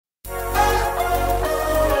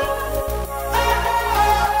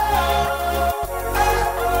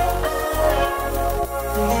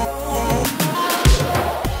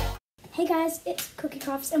it's Cookie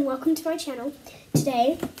Crafts and welcome to my channel.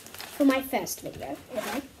 Today, for my first video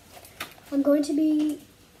ever, I'm going to be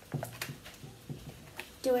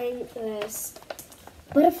doing this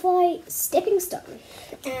butterfly stepping stone.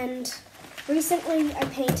 And recently I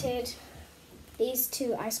painted these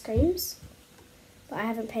two ice creams, but I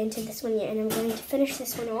haven't painted this one yet, and I'm going to finish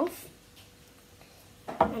this one off.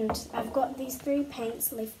 And I've got these 3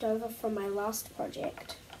 paints left over from my last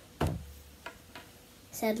project.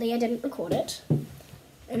 Sadly, I didn't record it.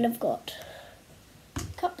 And I've got a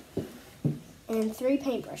cup and 3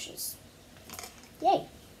 paintbrushes. Yay!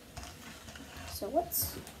 So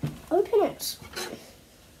let's open it.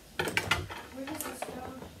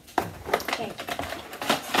 Okay.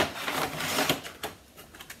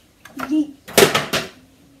 Yeet.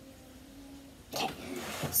 Okay,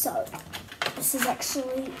 so this is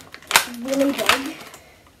actually really big.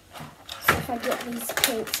 So if I get these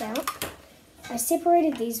paints out, I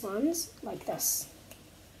separated these ones like this,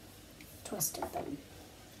 twisted them,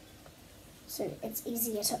 so it's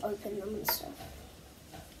easier to open them and stuff.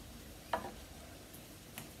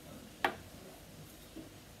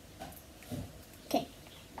 Okay,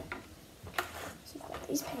 so I've got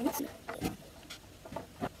these paints.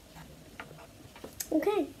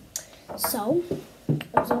 Okay, so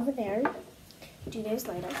I was over there, do those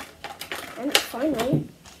later, and finally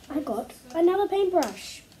I got another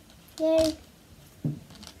paintbrush. Yay!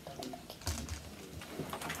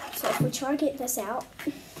 So if we try to get this out,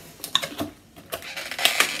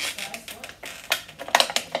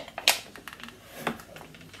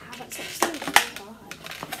 that's actually really hard.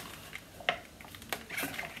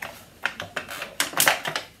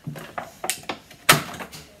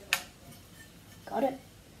 Got it.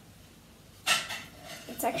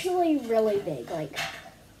 It's actually really big, like,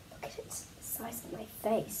 look at its size of my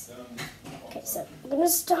face. Okay, so I'm gonna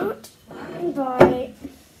start by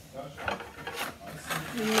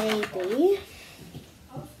maybe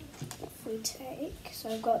if we take, so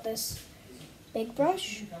I've got this big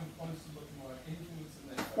brush,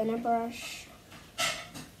 thinner brush,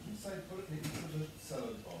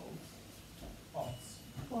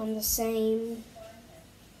 on the same,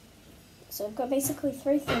 so I've got basically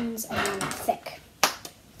 3 thins and 1 thick.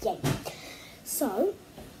 Yay! So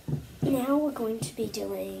now we're going to be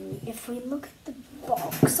doing, if we look at the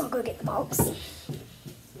box, I'll go get the box.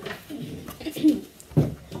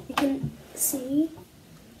 You can see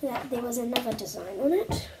that there was another design on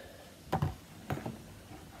it,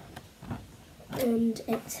 and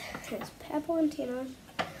it has purple antenna.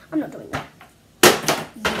 I'm not doing that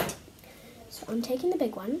yet. So I'm taking the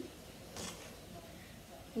big one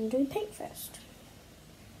and doing pink first.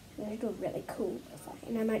 I'm going to do a really cool butterfly,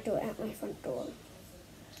 and I might do it at my front door.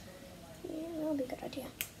 Yeah, that'll be a good idea.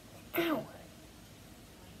 Ow!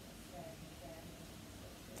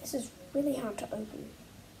 This is really hard to open.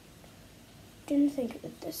 Didn't think it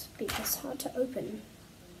would be this hard to open.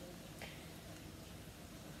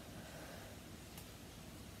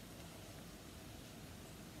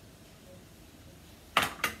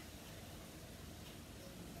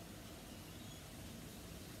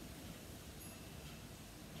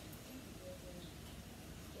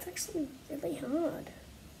 It's actually really hard.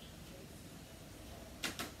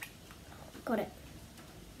 Got it.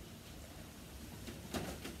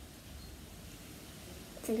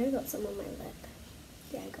 I think I got some on my lip.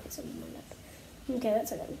 Yeah, I got some on my lip. Okay,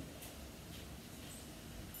 that's okay.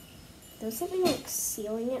 There's something like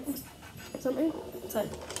sealing it or something. So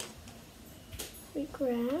we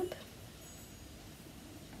grab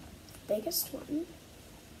the biggest one,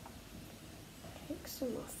 take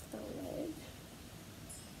some off the lid.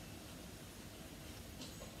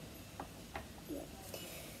 Yeah.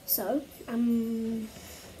 So I'm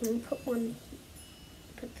gonna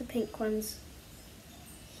put the pink ones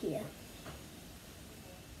here.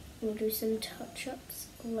 We'll do some touch-ups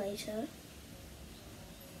later.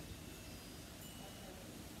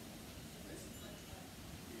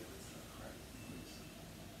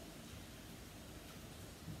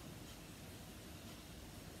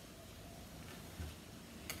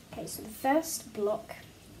 Okay, so the first block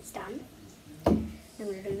is done. I'm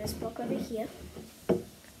going to do this block over here.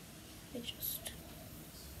 I just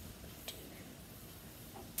do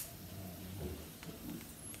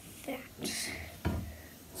that.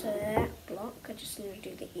 So that block, I just need to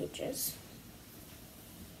do the edges.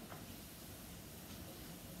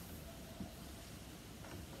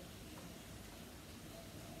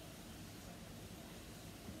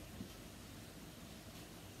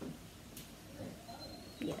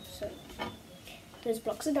 Yeah, so those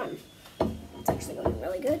blocks are done. It's actually going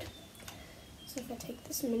really good. So if I take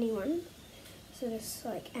this mini one, so this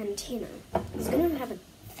like antenna, it's going to have a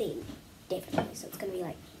theme. definitely. So it's going to be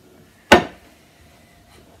like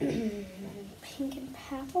pink and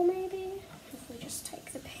purple maybe. If we just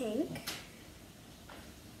take the pink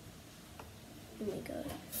and we go like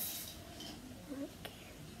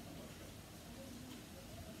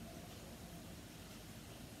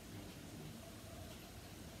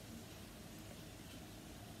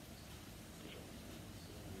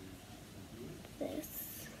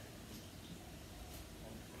this,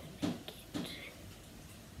 make it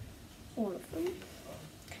all of them.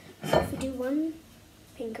 So if we do one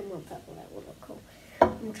pink and one purple, that will look cool.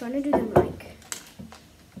 I'm trying to do them like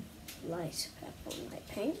light purple and light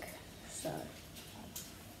pink, so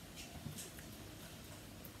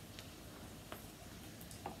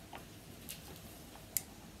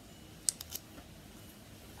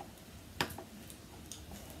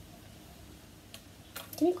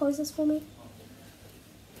can you close this for me?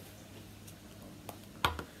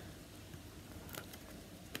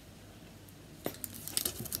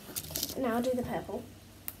 Now I'll do the purple.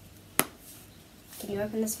 Can you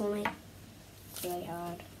open this for me? It's really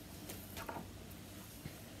hard.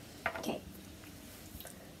 Okay.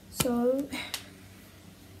 So,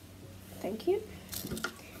 thank you.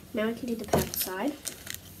 Now I can do the purple side.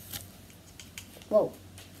 Whoa.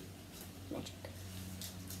 Magic.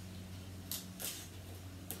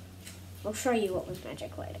 I'll show you what was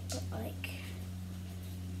magic later, but like,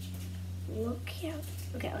 look how,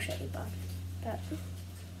 okay, I'll show you but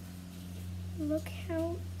look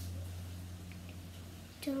how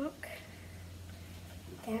dark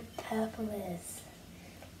that purple is.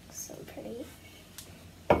 So pretty.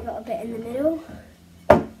 We've got a bit in the middle.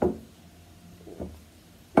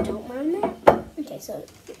 Don't mind that. Okay, so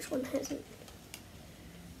which one hasn't?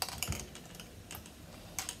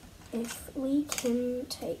 If we can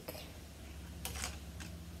take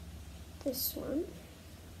this one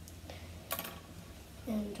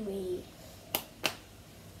and we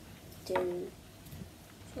do,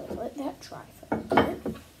 so let that dry for a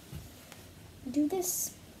minute. Do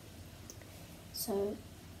this. So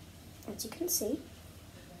as you can see,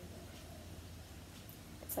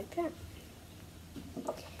 it's like that.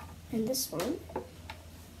 And this one,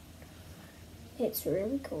 it's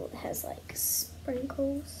really cool. It has like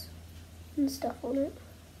sprinkles and stuff on it.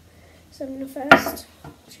 So I'm gonna first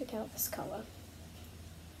check out this color.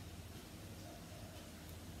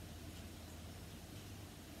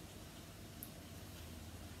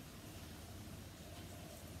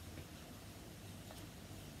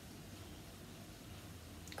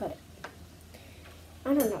 Got it.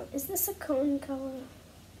 I don't know, is this a cone color?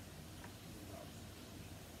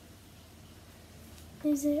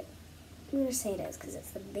 Is it? I'm gonna say it is because it's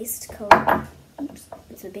the best color. Oops,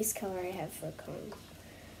 it's the best color I have for a cone.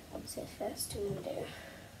 So first I'm gonna do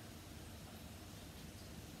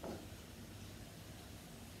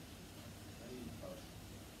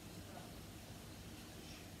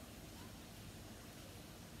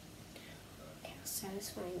how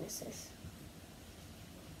satisfying this is.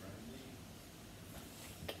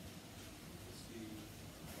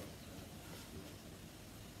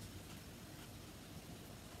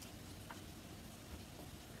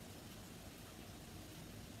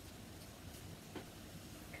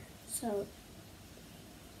 So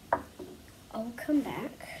I'll come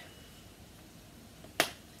back.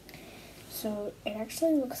 So it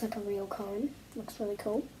actually looks like a real cone. Looks really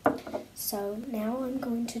cool. So now I'm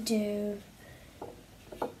going to do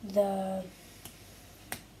the,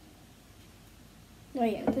 oh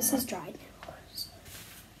yeah, this is dried now. So,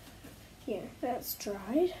 yeah, that's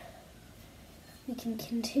dried. We can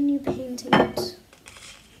continue painting it.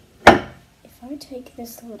 If I take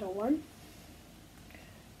this little one,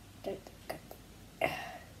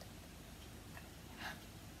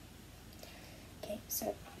 okay,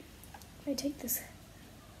 so if I take this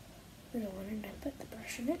little one and I put the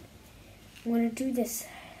brush in it, I'm going to do this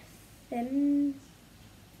thin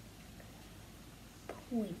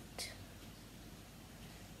point.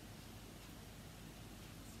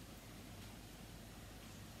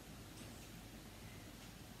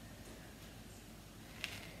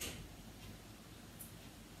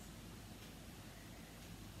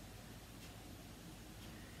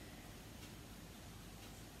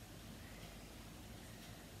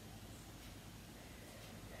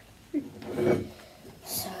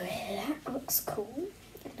 So that looks cool.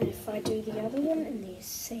 And if I do the other one in the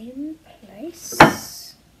same place,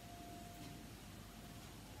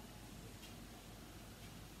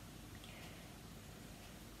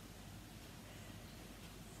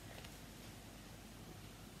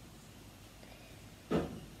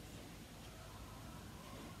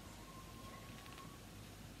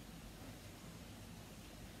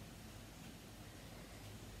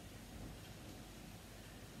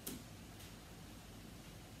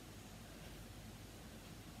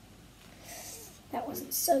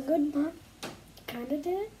 wasn't so good, but kind of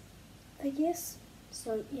did it, I guess.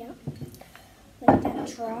 So yeah, let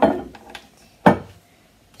that dry.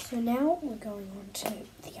 So now we're going on to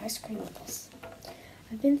the ice cream with this.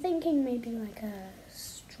 I've been thinking maybe like a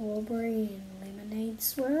strawberry and lemonade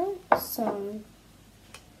swirl, so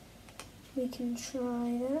we can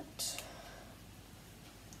try that.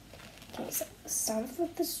 Okay, so start off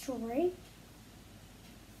with the strawberry.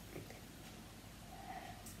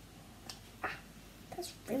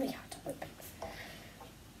 That's really hard to open.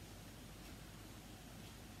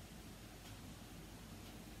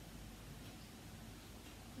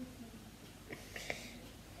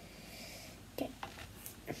 Okay.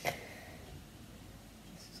 This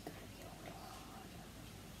is going to be a little hard.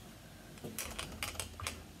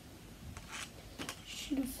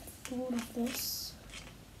 Should have thought of this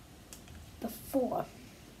before.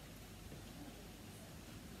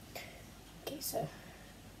 Okay, so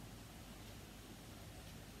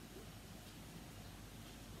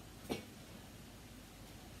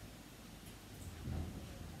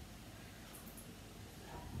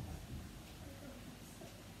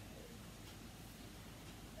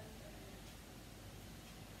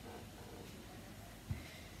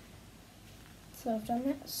I've done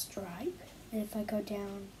that stripe, and if I go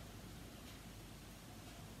down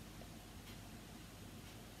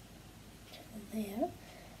to there,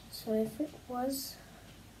 so if it was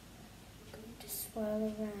going to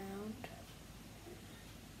swirl around,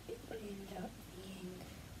 it would end up being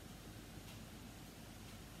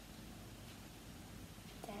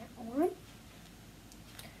that one.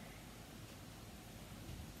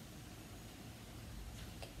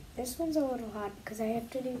 Okay, this one's a little hard because I have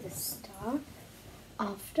to do the star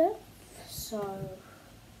after, so a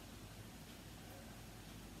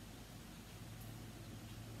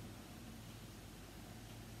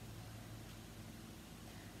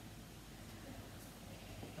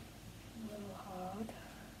little hard.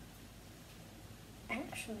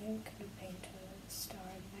 Actually, I'm going to paint a star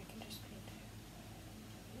and I can just paint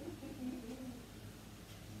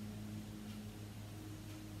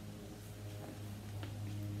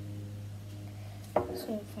it. So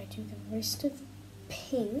if I do the rest of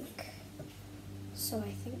pink, so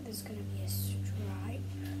I think there's going to be a stripe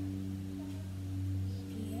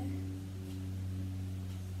here.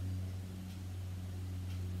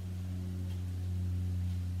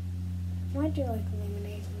 I might do like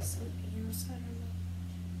lemonade and something else, I don't know.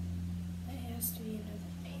 There has to be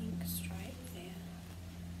another pink stripe there.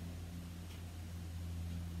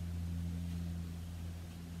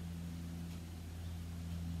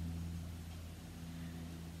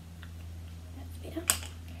 That's better.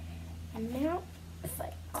 And now, if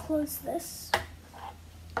I close this,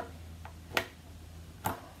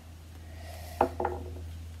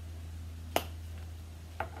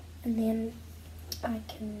 and then I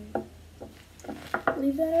can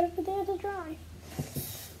leave that over there to dry.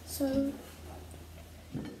 So,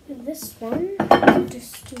 in this one, I'll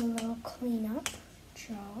just do a little cleanup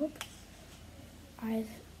job. I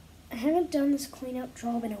haven't done this cleanup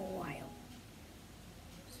job in a while.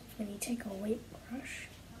 So when you take a wet brush,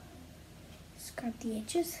 scrub the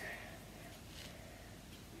edges.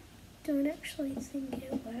 Don't actually think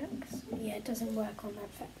it works. Yeah, it doesn't work on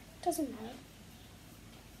that fabric. It doesn't matter.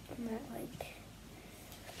 On that, like,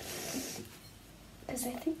 because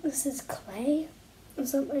I think this is clay or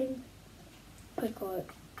something. Like, or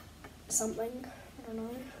something. I don't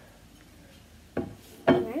know.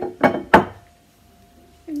 Anyway.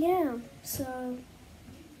 Yeah, so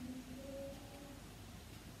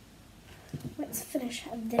let's finish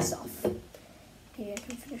this off. Maybe I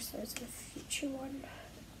can finish those in a future one.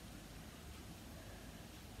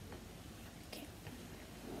 Okay.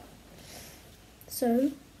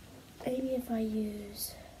 So, maybe if I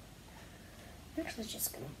use... I'm actually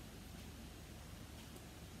just gonna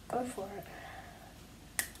go for it.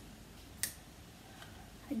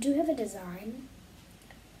 I do have a design.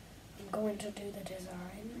 I'm going to do the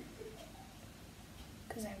design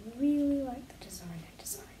because I really like the design I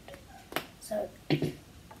designed. So,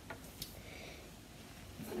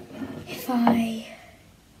 if I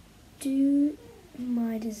do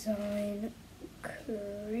my design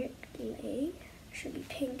correctly, it should be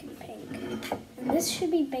pink and pink. And this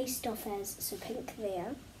should be based off as, so pink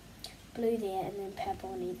there, blue there, and then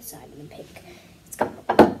purple on either side, and then pink. It's going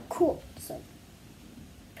to look cool. So,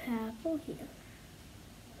 purple here.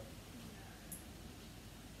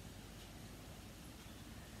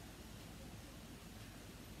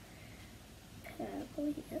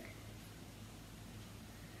 Purple here.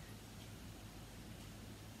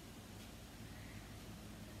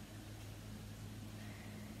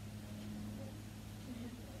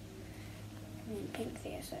 And doing pink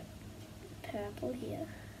there, so purple here.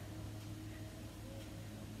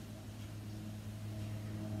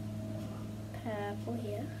 Purple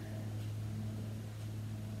here.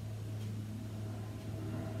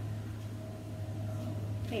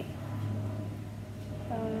 Wait.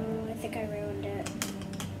 I think I ruined it.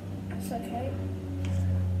 That's okay.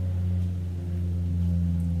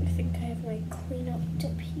 I think I have my cleanup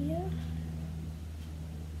tip here.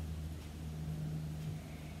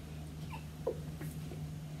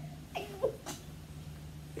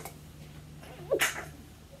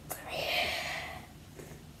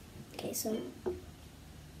 Okay, so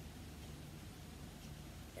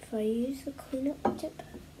if I use the cleanup tip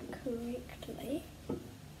correctly,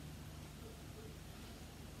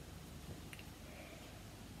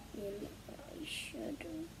 then I should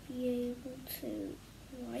be able to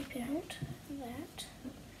wipe out that.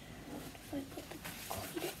 If I put the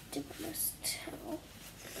cleanup tip on this towel,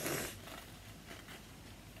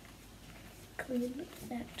 clean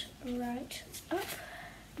that right up.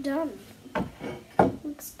 Done.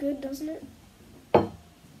 Looks good, doesn't it?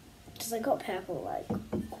 Because I got purple like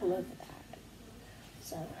all over that.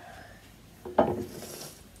 So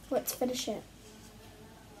let's finish it.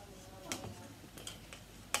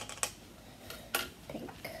 Pink.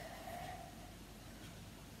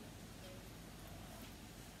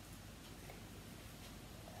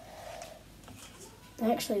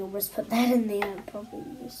 I actually almost put that in there. Probably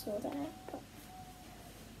you saw that. But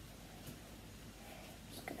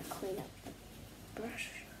I'm just gonna clean up the brush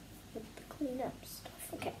with the clean up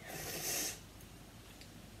stuff. Okay.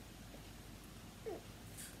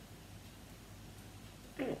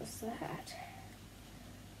 What was that?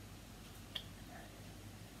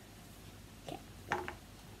 Okay.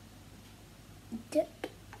 Dip.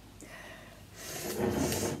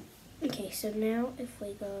 Okay, so now if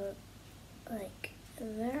we go like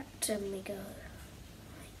that and we go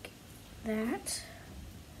like that,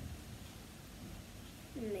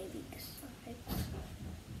 maybe this side.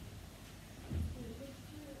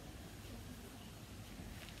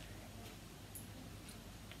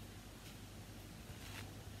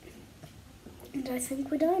 And I think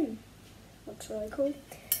we're done. Looks really cool.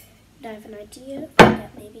 And I have an idea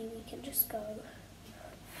that maybe we can just go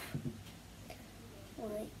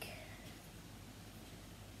like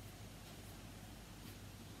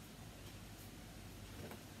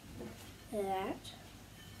that.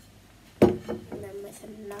 And then with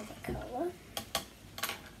another colour.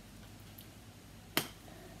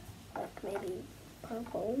 Like maybe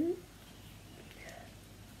purple.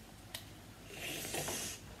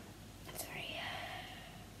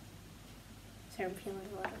 I'm feeling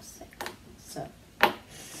a little sick, so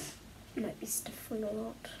might be sniffling a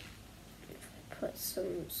lot. If I put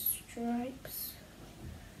some stripes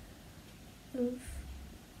of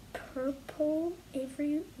purple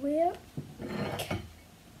everywhere, like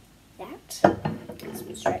that, and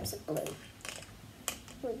some stripes of blue.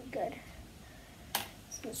 Really good.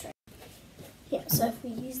 Some stripes. Yeah, so if we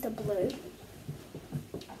use the blue,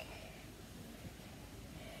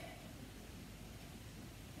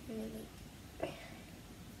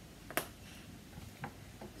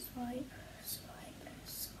 swipe, swipe,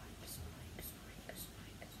 swipe, swipe, swipe,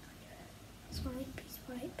 swipe,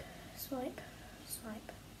 swipe, swipe,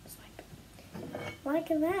 swipe, swipe, like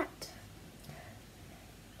that.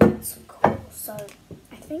 That's cool. So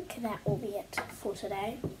I think that will be it for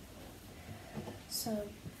today. So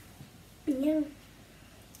yeah,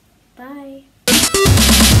 bye.